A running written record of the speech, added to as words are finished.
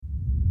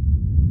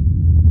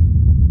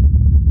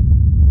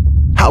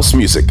House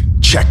music,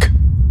 check.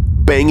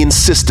 Banging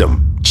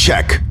system,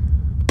 check.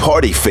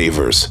 Party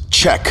favors,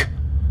 check.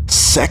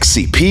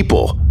 Sexy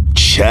people,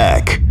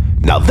 check.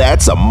 Now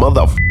that's a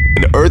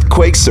motherfucking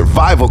earthquake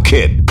survival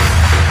kit.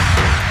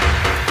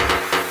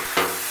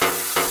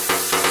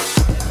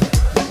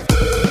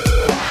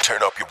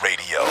 Turn up your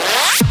radio.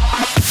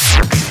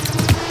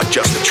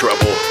 Adjust the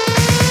treble.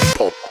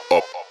 Pump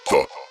up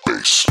the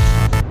bass.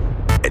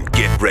 And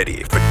get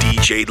ready for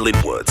DJ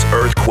Linwood's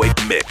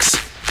Earthquake Mix.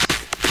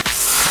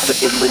 The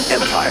Inland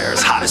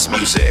Empire's hottest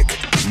music.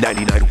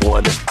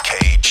 99.1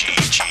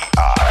 KGGI.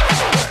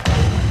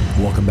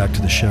 Welcome back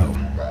to the show.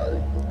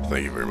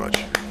 Thank you very much.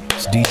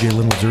 It's DJ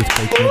Linwood's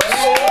Earthquake Mix.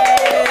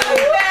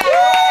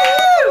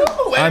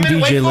 I'm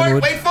DJ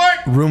Linwood. Wait for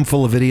it. Room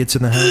full of idiots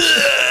in the house.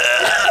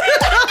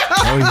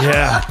 Oh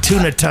yeah,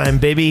 tuna time,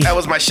 baby. That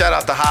was my shout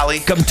out to Holly.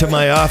 Come to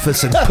my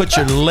office and put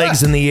your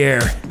legs in the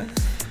air.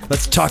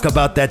 Let's talk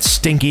about that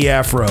stinky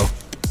afro.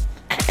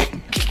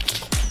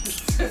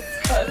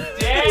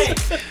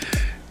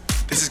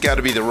 This has got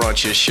to be the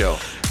raunchiest show.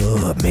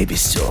 Oh, maybe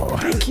so.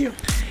 Thank you.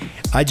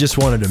 I just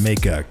wanted to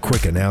make a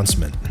quick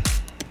announcement.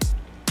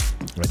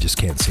 I just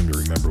can't seem to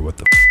remember what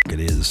the it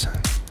is.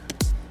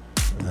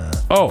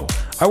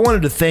 I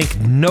wanted to thank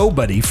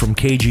nobody from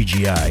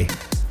KGGI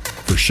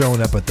for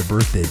showing up at the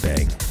birthday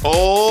bang.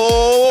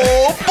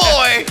 Oh,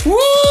 boy. Woo!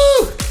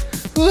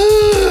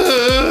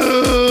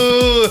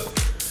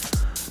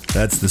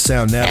 That's the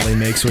sound Natalie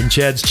makes when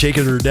Chad's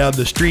shaking her down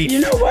the street.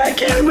 You know what?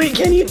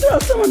 Can you throw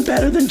someone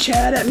better than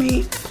Chad at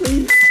me,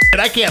 please?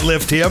 And I can't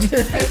lift him.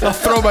 I'll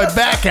throw my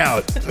back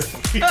out.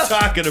 What are you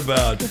talking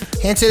about?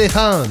 Answer the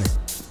phone.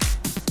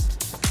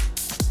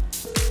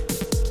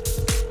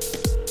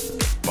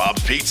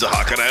 Bob's Pizza,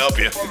 how can I help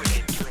you?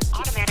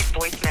 Automatic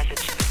voice message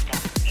system.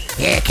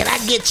 Yeah, can I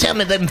get some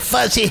of them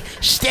fuzzy,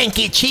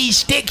 stinky cheese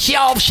sticks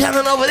y'all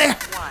selling over there?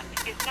 One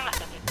is not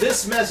the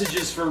This message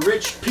is for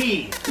Rich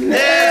P.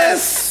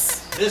 Yes.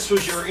 This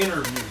was your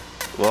interview.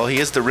 Well, he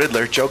is the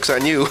Riddler. Joke's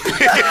on you.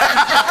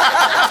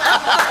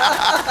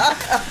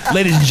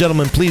 Ladies and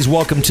gentlemen, please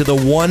welcome to the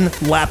one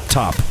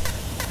laptop,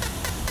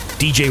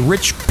 DJ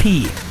Rich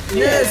P.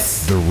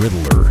 Yes. The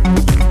Riddler.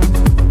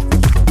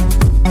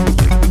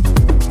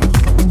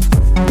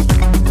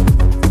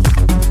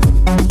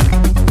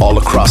 All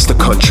across the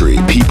country,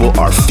 people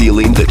are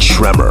feeling the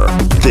tremor.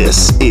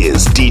 This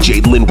is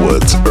DJ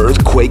Linwood's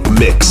Earthquake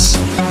Mix.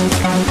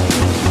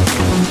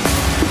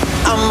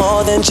 I'm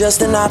more than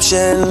just an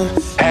option.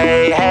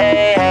 Hey,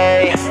 hey,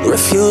 hey.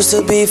 Refuse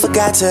to be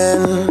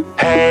forgotten.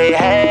 Hey,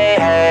 hey,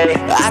 hey.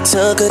 I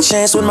took a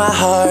chance with my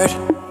heart.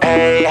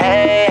 Hey,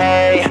 hey,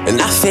 hey. And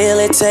I feel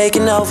it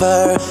taking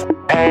over.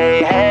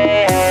 Hey,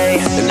 hey, hey.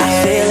 And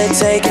I feel it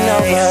taking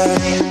over.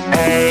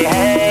 Hey,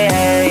 hey,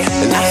 hey.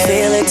 And I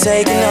feel it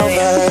taking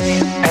over.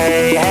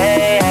 Hey,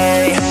 hey,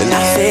 hey. And I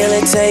feel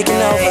it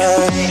taking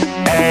over.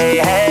 Hey,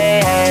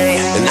 hey, hey.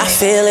 And I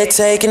feel it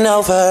taking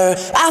over.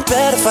 I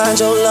better find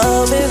your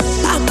loving.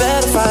 I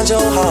better find your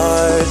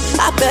heart.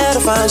 I better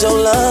find your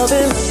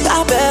loving.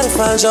 I better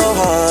find your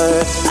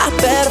heart. I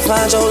better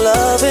find your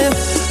loving.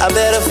 I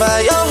better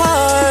find your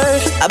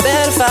heart. I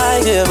better if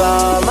I give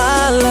all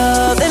my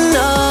love, then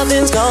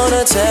nothing's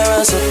gonna tear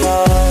us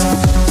apart.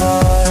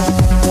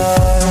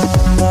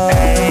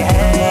 Hey,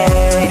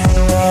 hey, hey.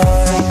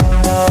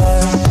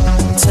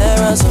 Tear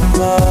us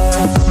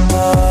apart.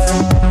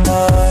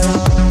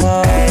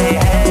 Hey,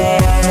 hey,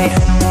 hey.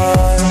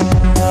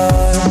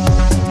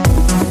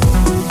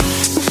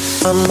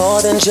 I'm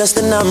more than just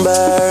a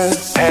number.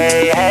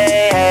 Hey,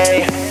 hey,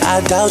 hey.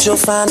 I doubt you'll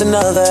find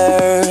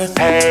another.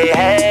 Hey,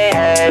 hey,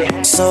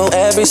 hey. So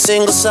every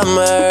single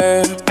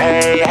summer,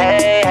 Hey,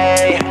 hey,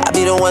 hey. I'll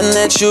be the one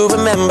that you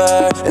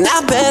remember. And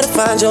I better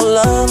find your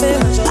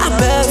loving. I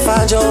better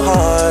find your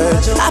heart.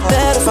 I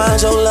better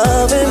find your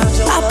loving.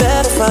 I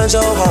better find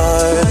your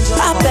heart.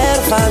 I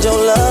better find your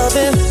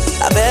loving.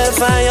 I better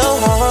find your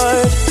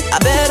heart. I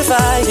better if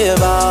I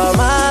give all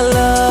my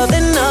love,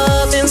 then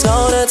nothing's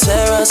gonna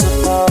tear us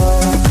apart.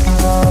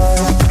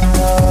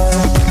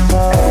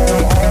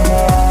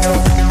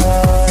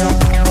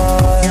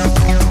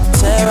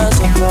 Tear us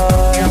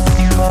apart.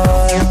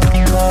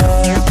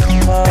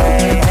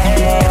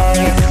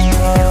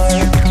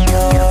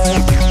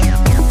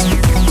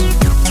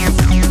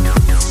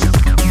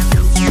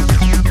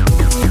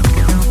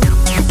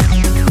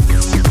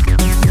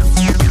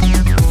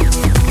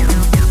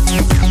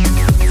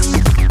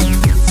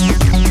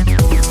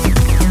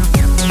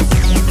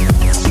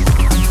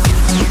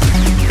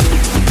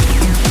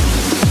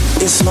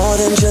 It's more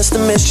than just a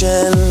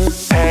mission.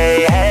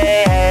 Hey,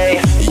 hey,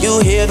 hey. You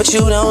hear but you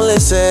don't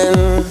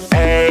listen.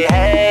 Hey,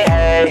 hey,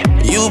 hey.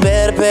 You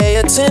better pay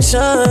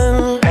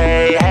attention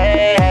Hey,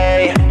 hey,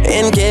 hey.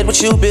 and get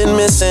what you've been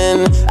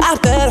missing. I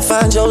better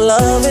find your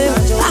loving.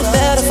 I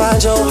better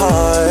find your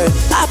heart.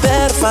 I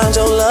better find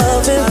your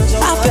loving.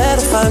 I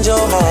better find your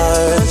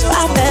heart.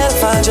 I better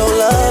find your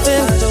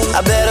loving.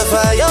 I better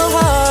find your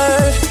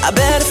heart. I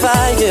better if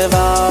I give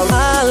all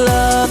my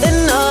love,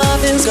 then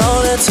nothing's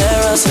gonna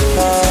tear us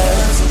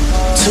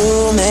apart.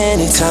 Too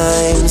many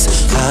times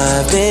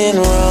I've been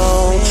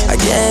wrong. I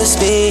Yes,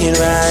 being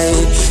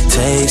right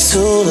takes too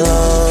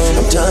long.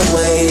 I'm done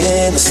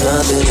waiting, there's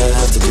nothing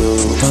left to do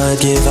but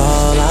give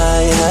all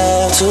I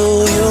have to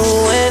you.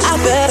 And I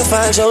better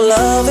find your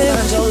loving.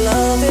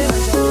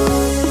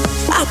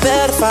 I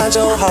better find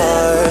your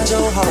heart.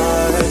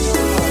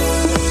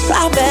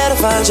 I better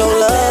find your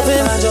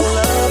loving.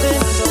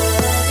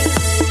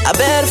 I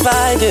bet if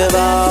I give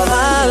all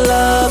my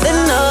love,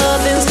 then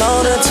nothing's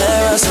gonna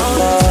tear us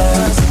apart.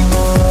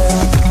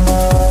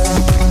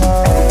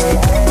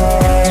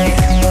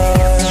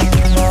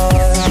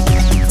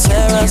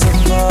 Tear us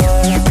apart.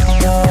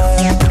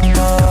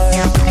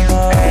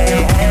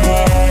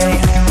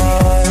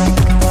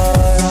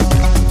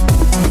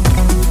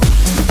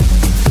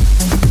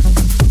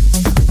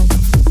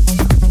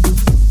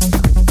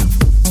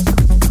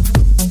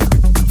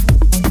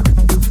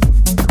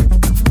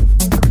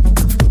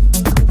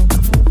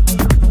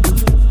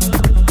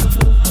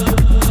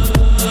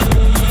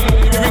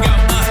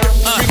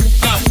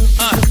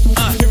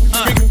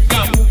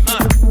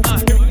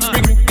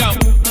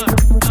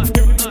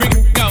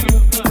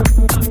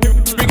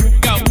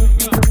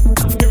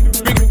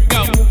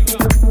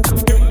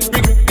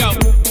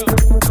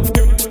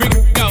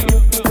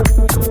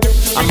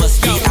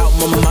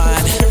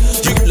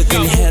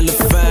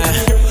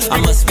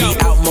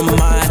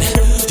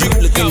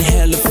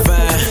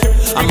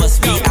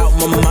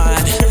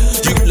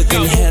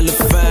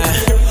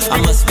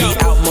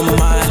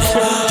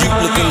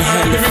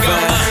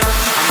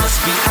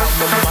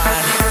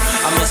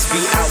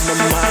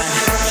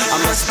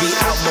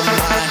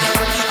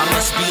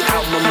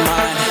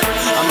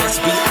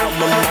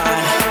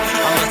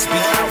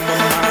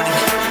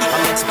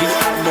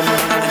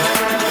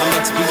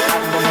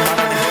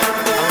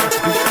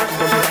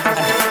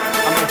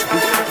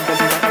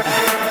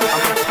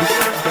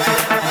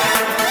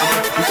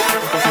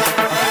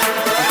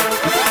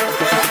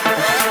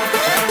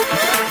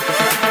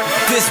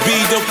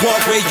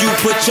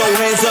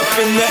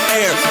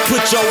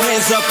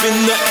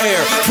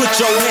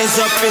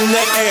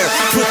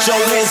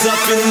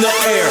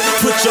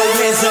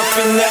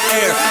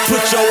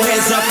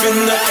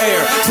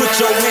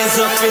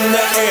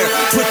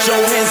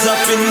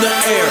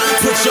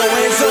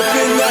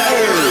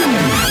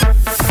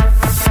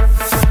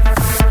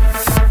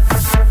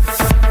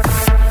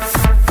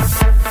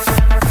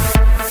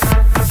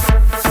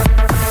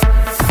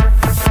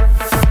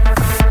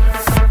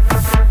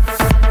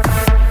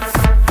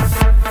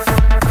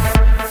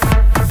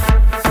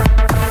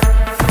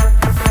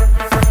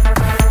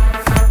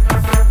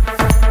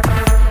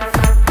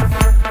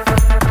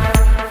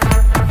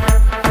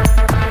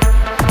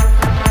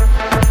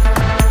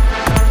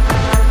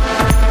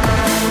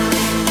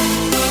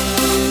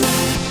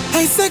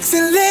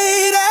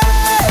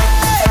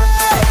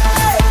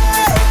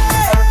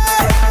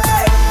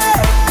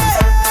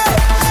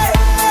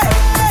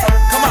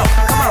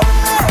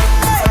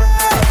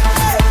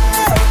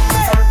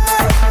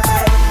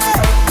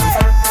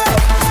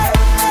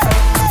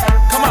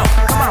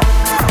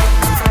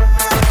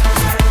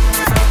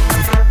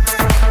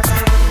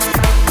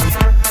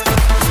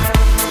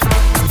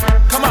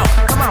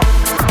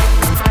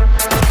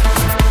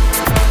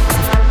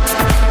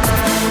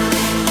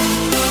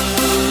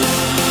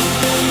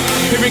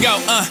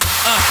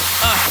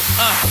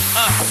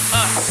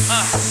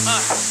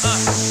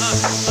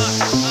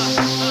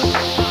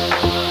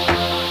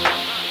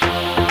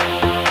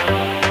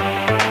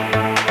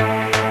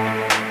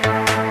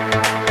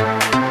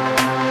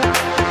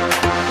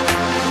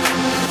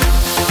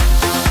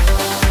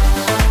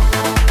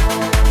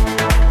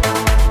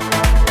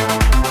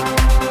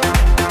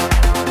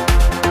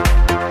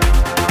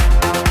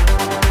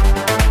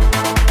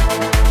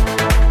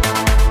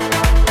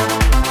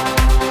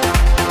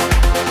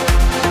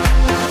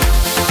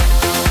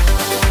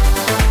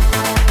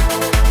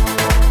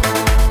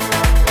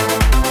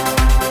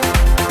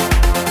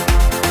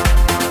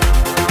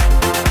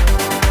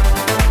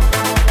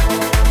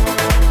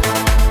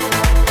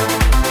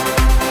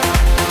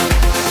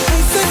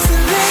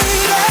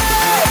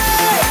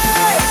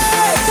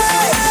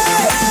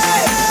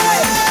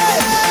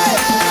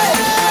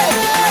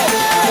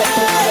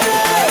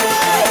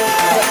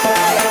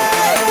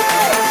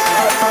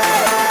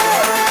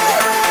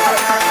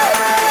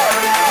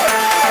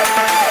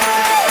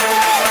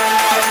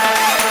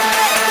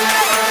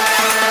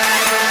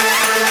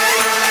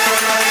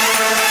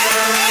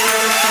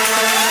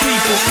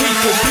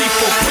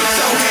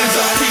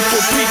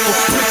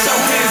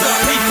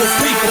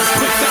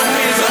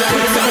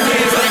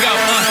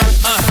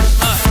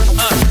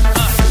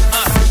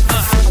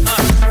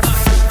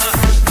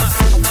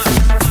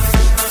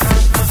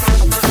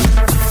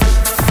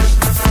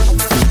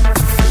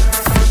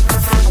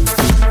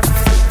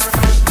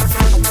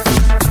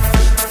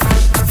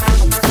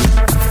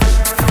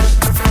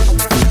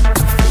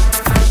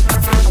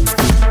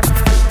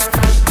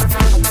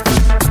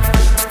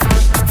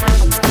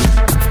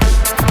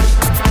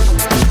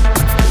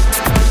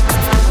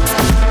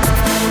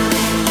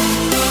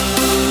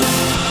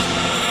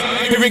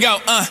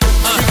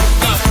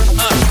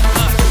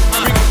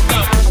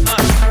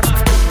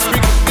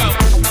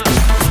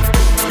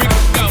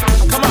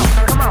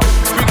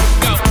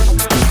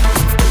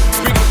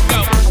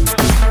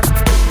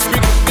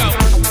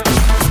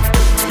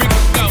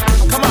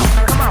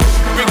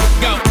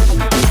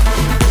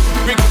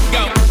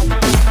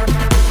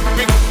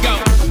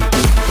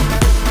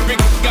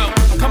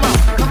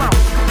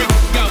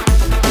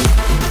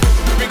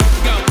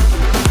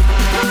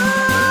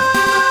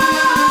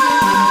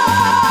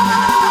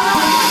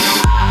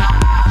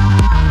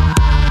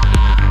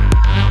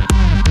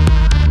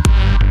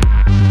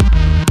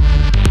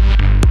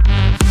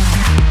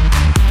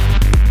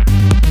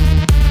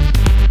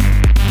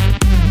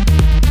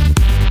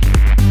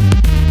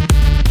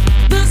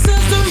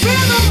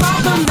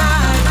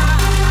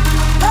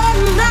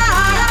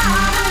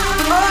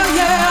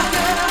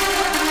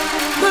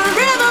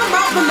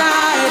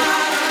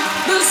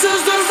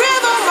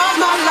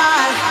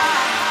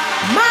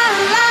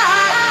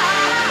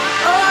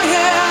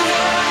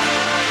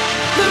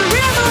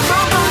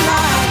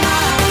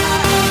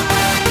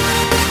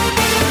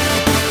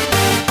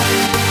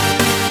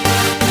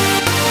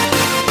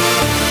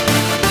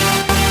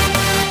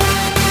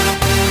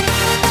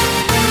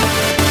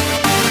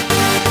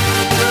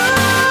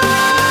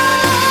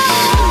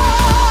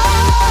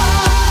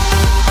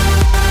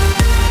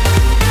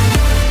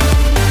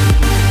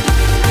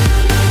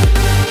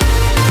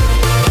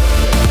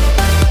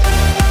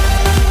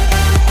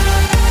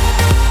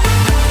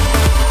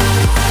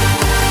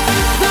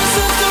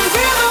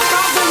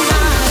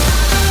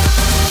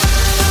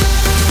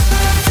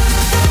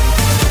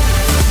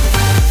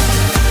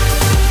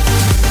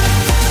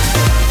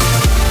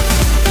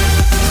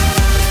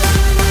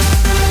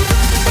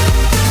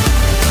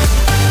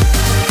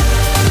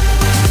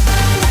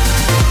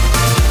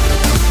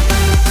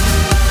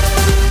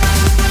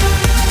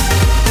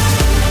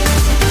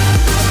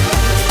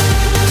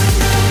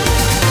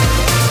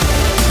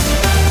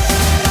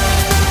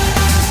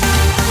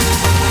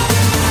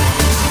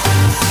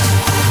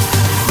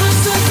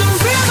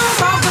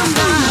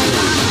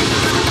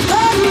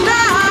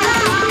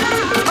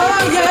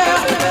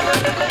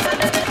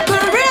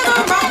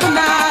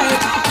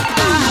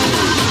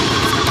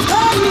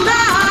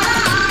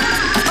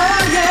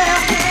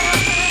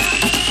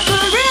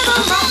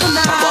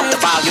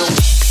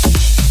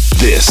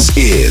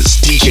 is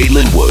DJ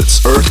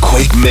Linwood's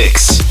Earthquake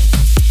Mix.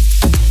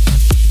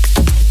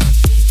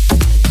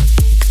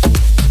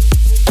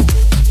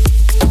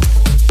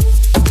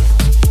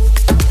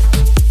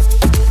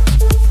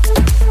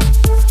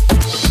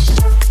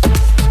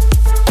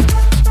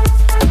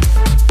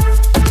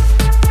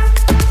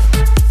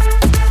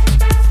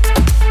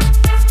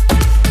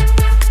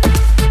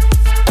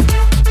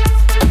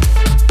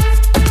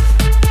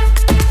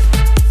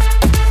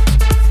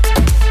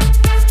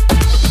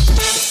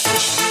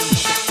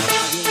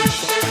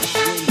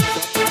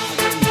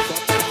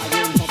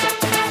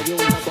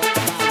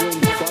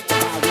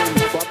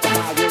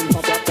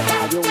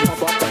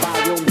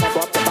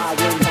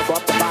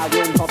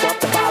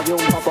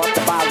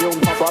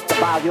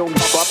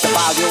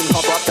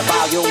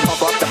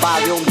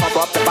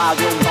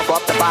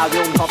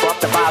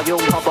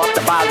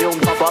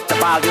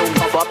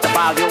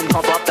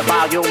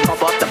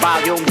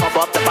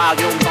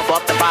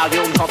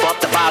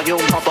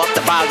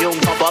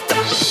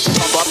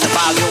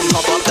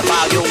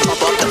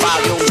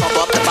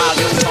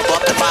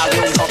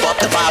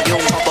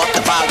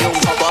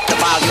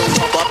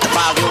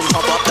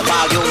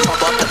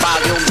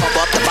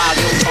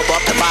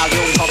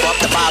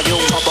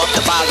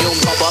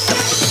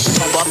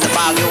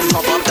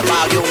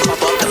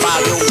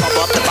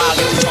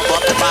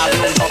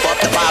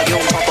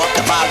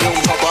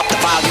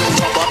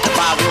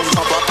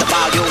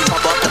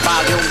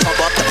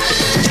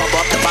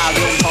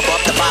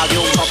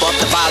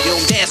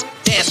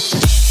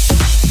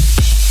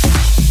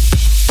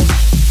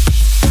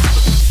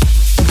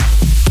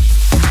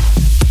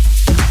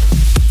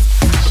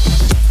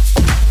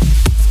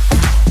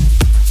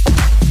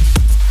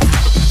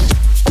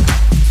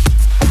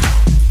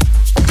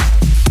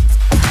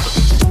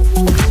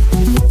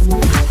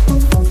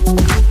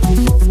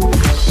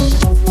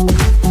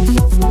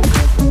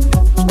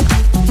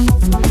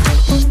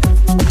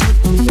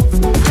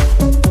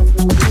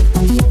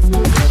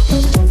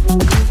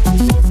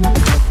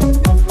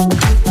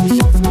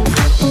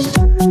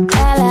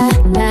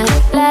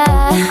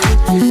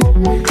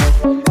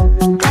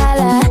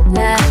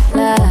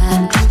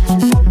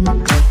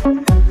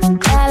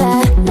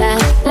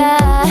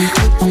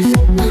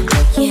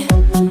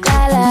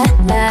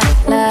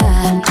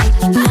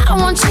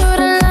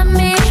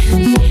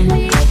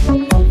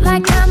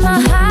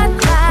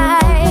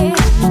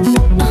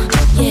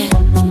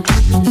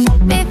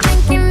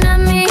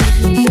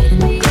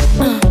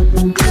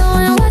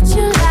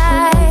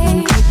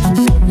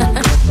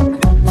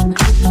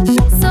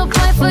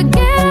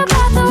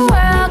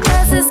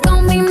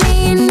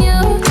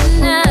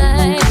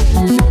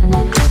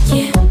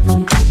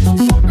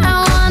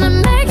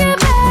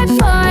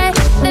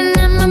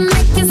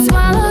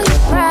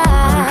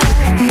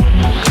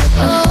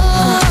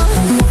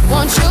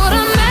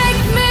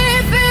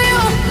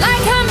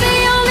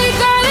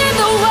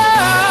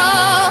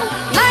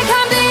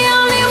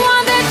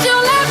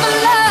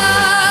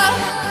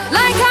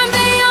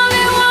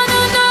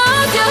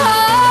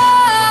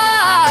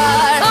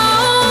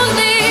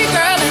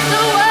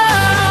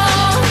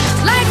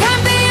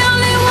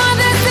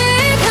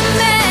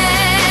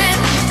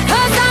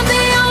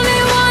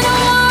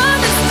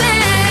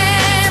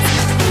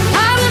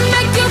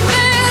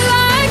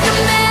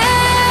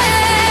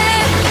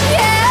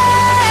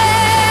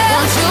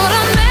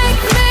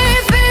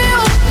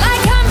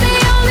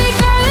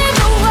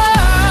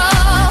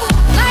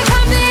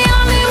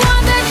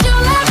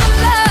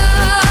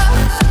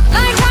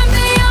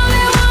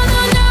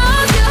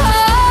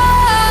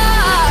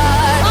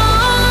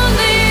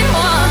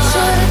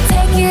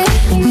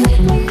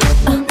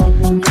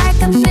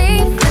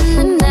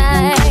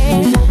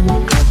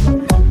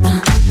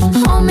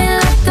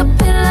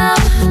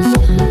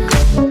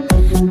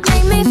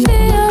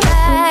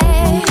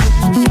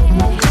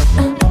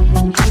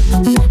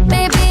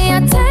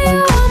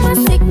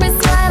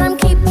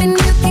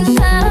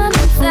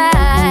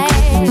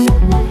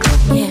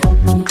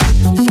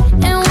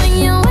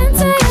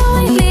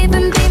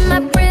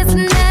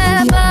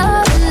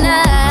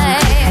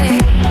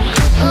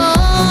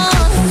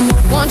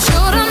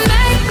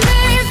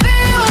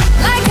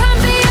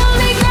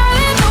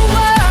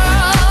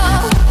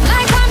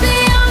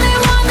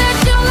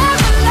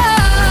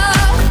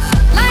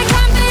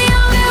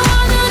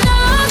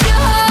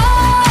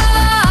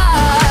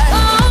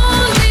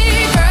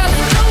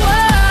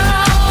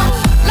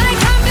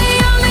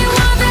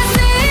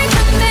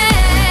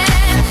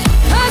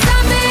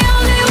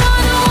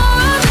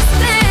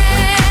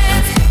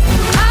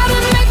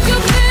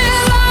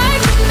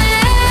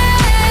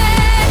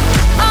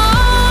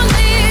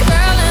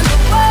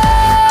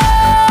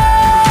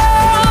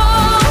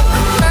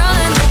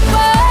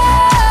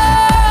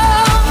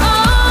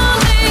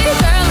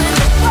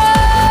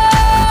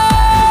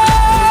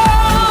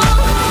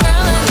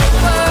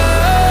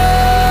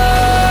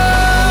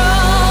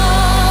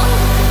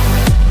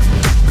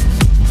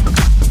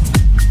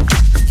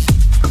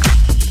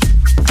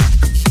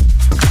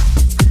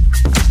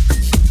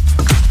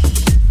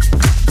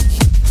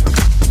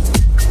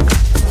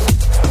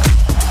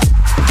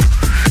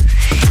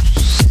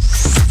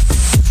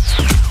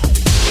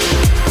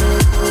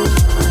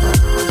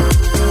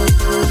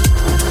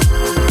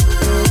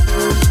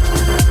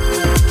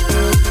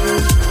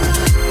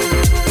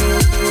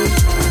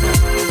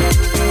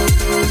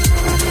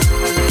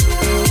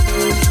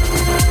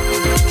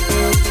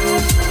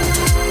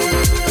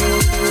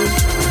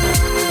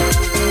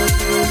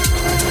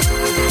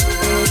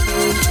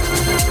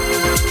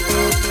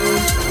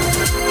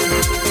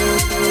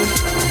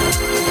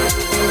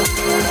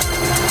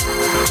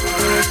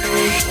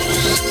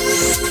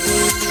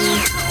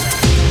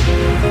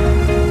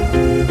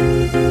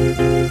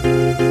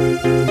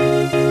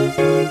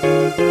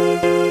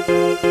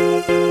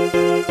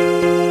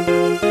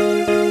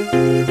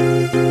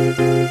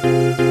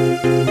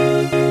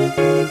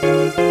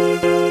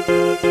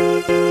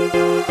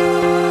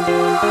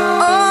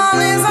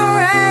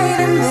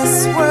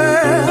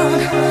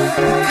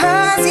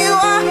 'cause you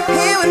are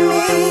here with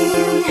me.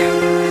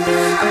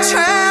 I've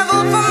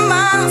traveled for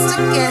miles to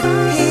get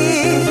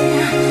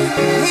here.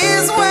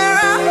 Here's where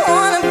I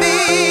wanna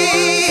be.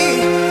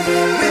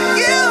 With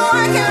you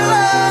I can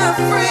love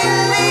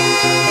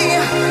freely.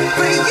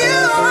 For you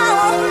I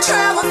will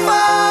travel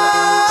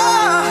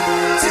far.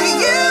 To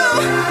you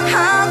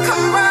I'll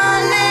come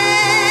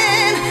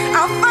running.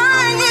 I'll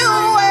find you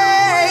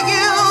where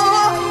you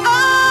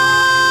are.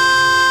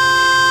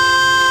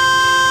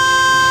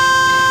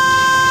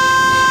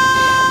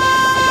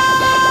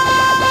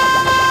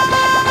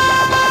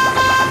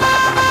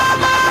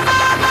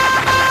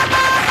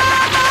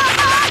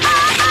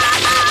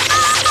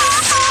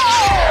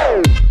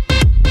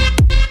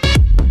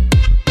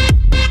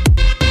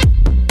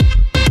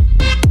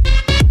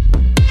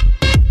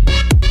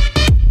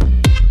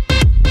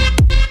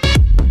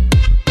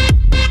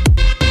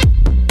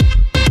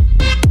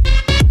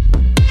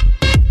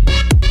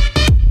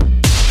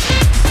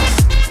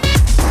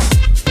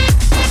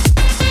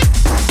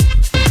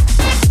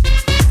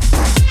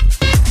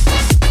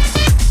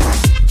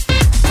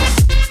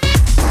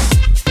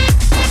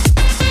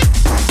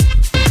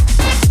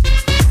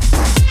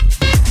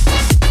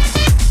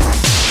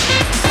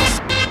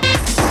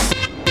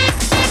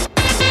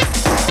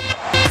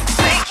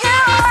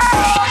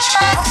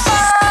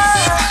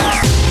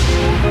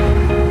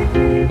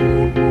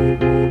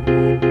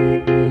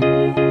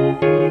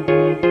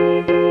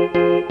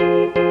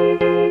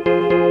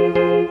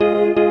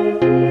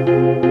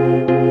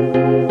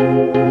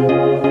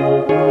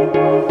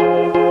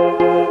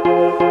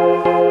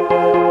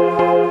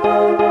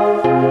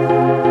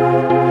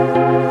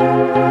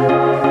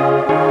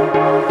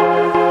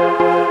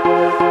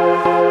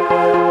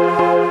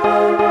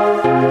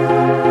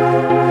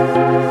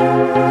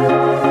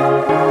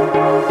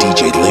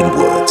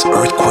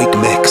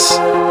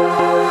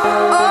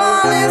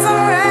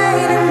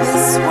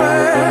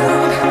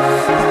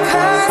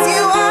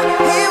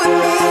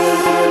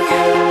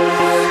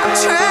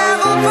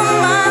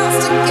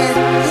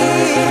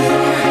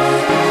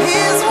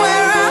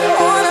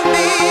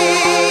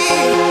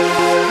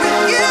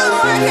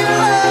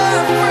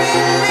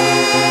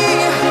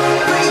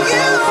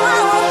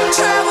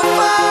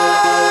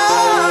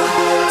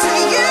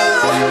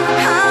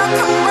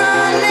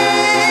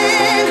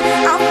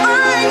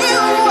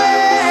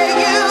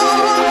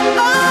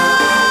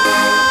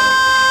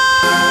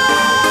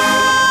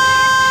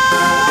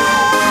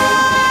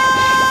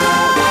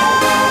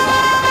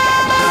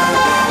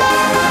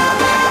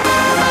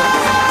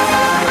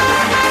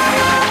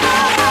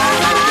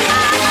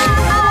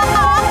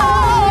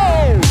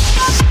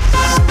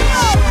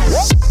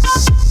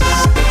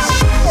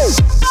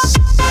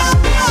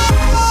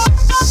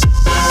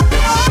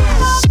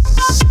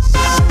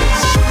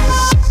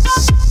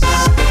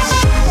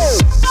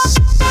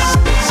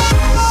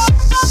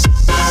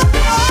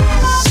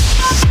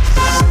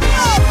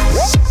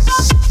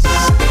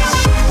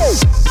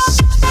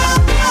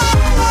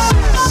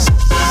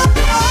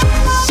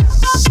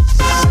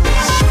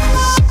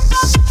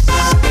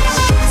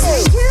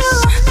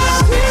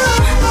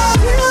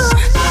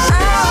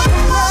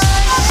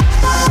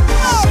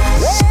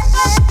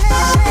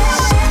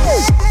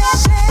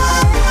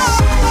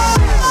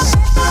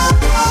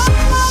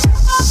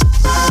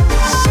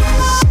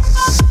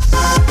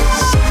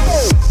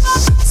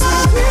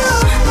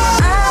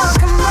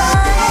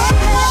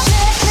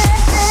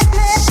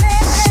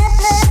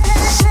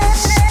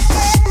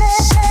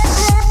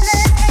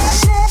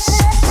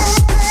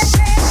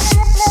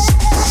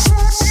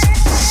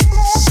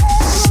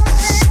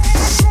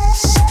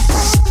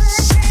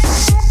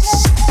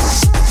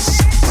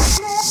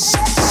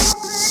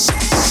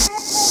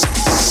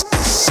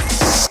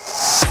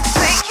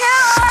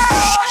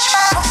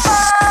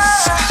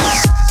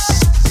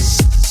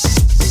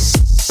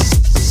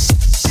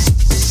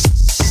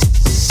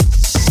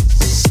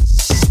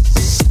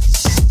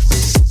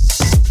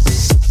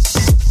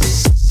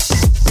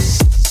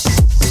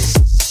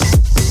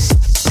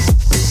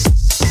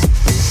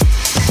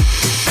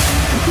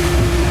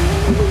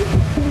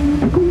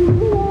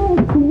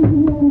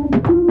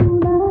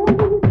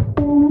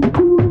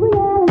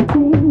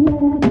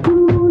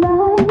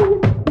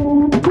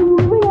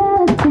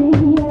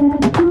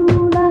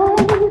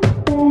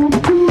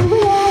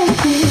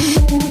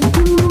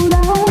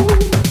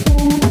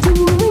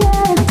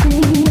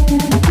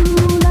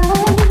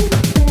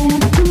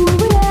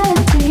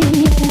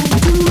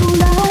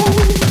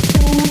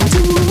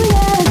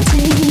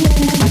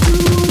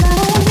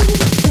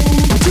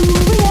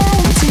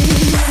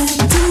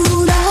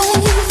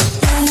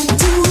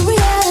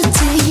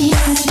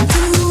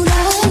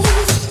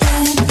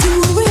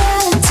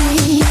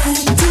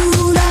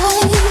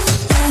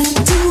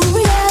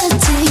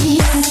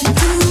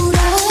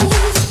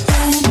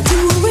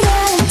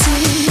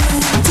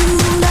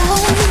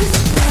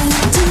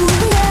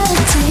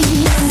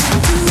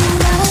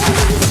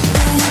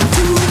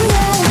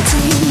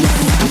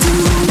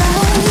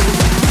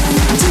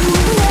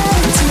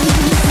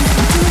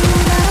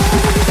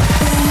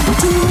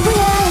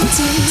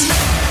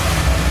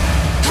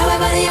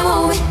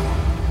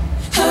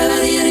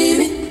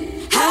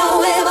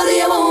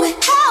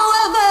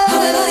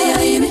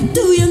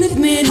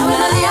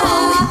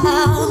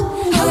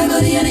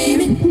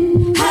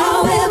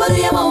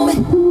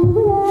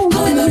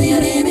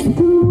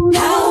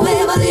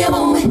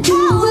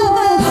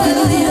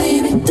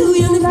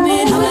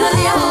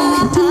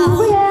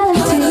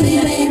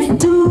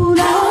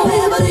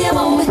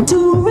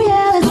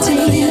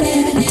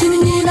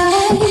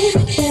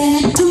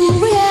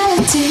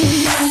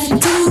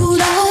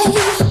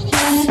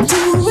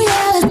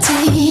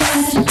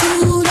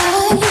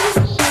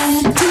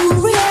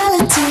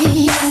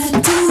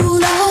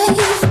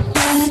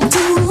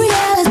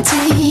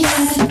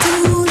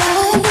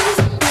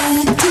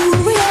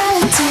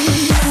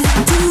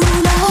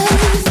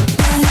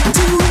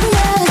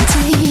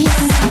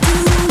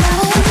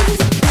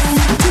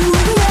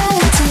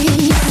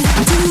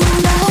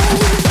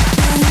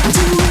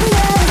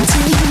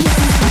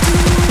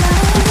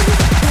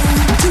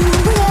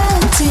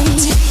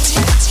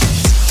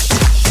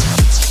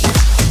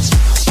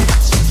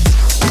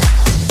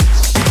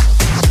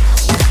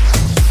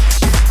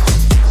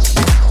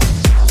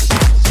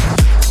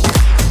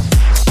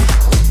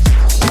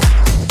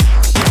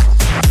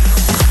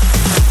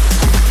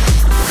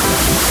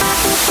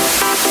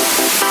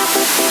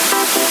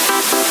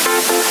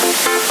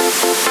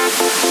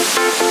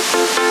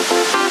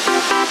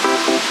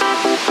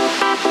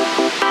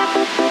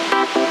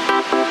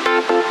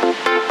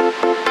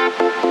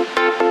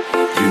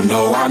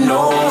 I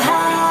know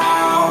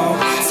how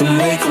to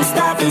make them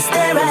stop and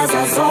stare as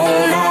I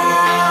zone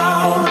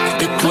out.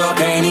 The club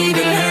can't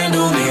even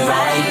handle me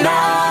right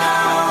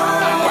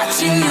now.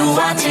 Watching you,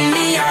 watching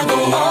me, I go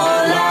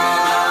all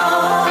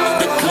out.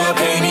 The club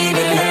can't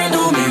even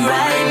handle me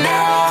right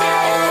now.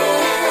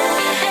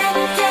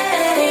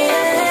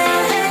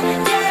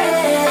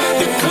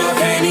 The club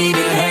can't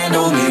even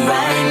handle me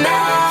right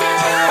now.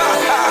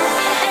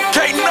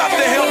 Can't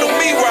nothing handle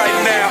me right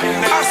now.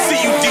 I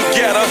see you,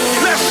 D-Getter.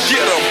 Let's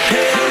get 'em.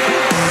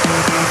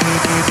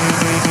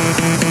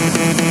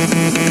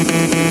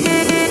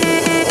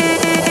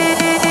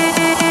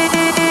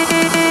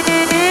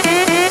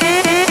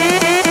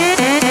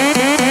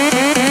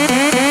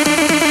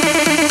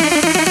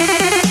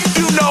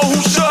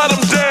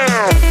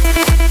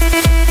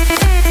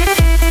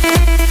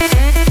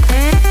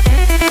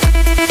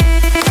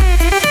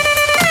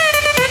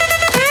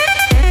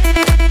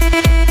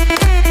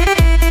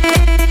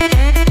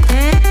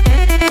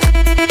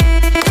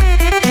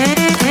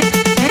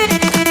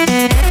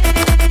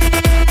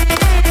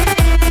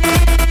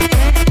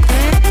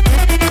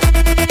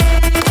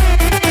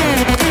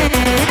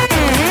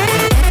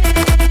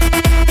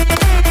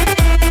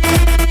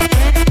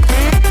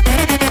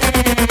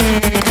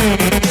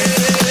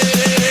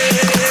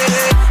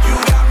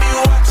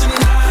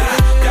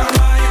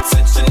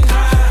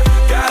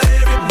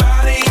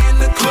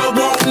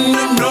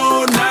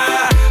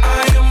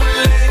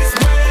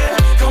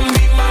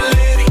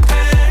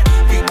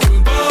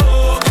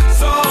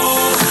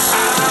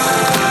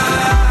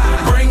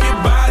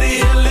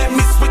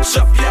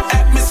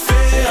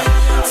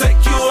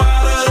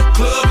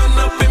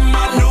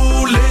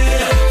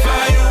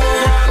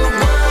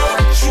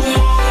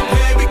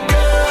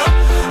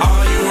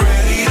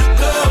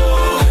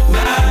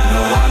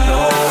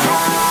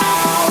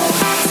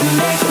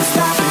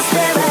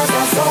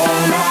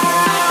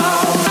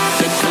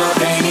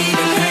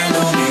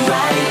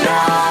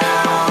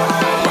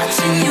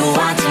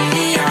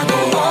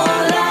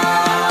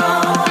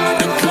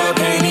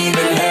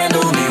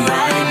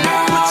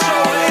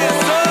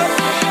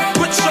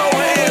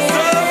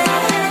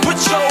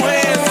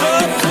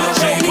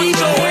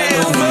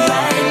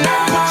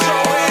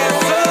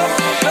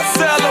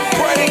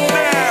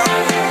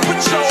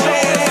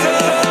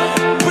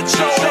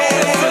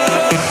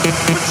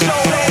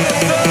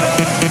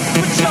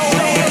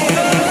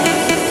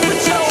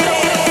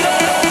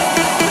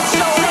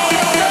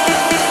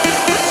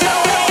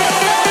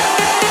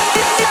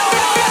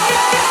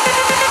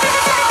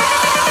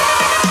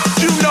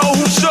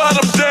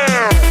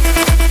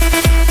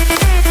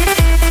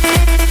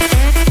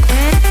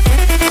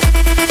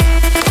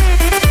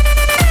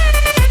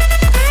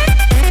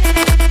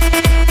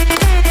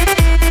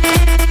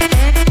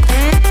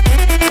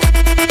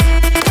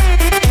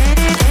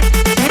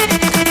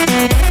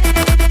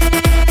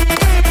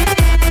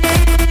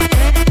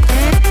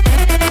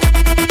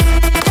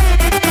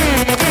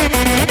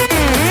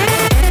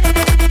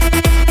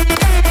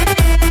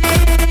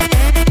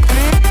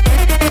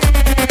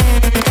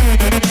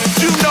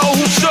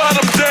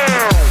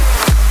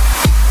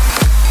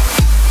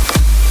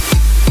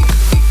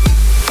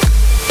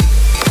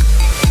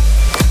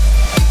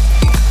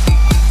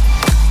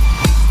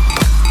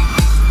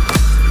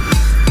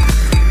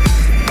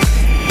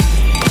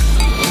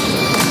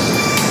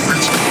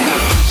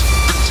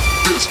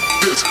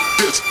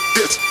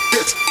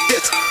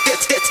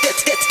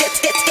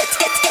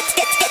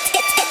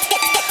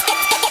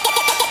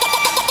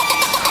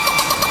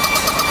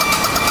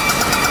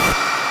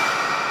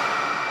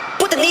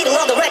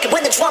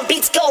 drum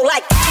beats go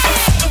like.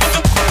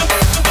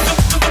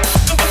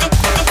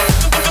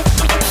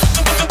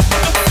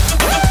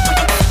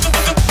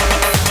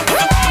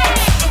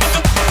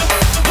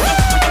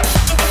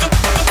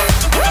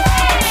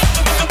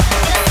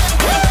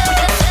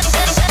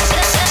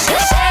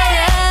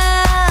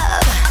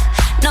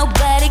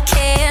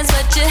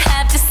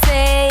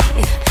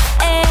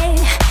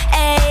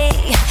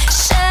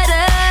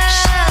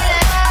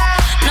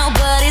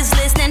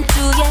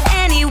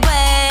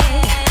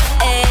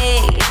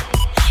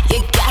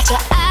 Your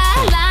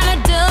eyes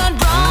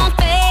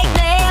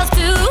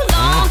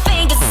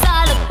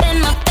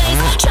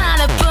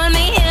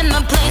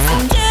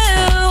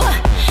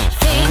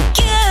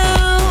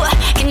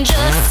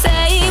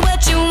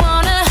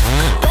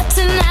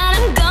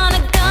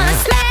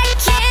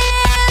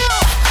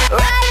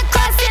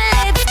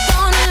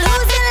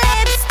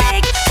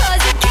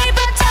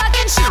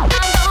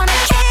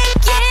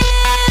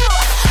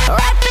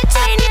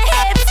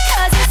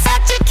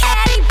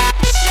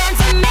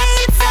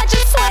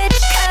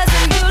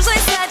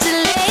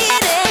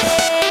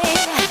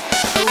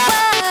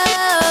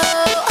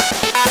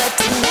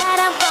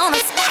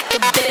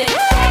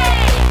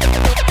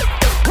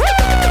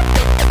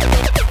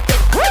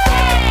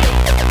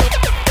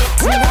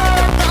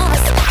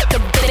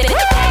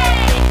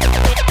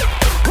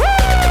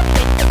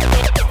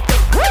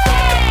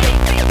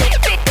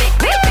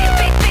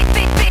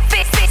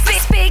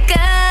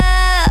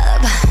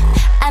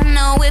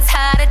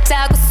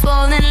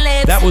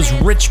That was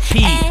Rich P,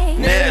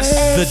 Ness.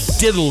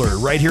 the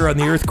Diddler, right here on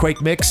the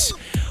Earthquake Mix.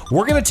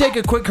 We're going to take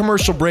a quick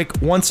commercial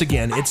break once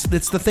again. It's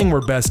the thing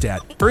we're best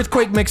at.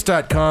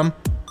 EarthquakeMix.com,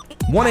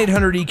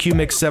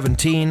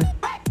 1-800-EQ-MIX-17.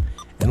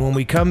 And when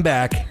we come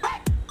back,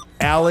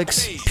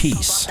 Alex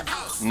Peace.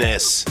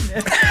 Ness.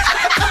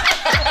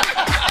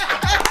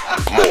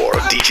 More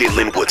of DJ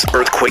Linwood's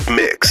Earthquake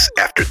Mix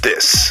after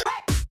this.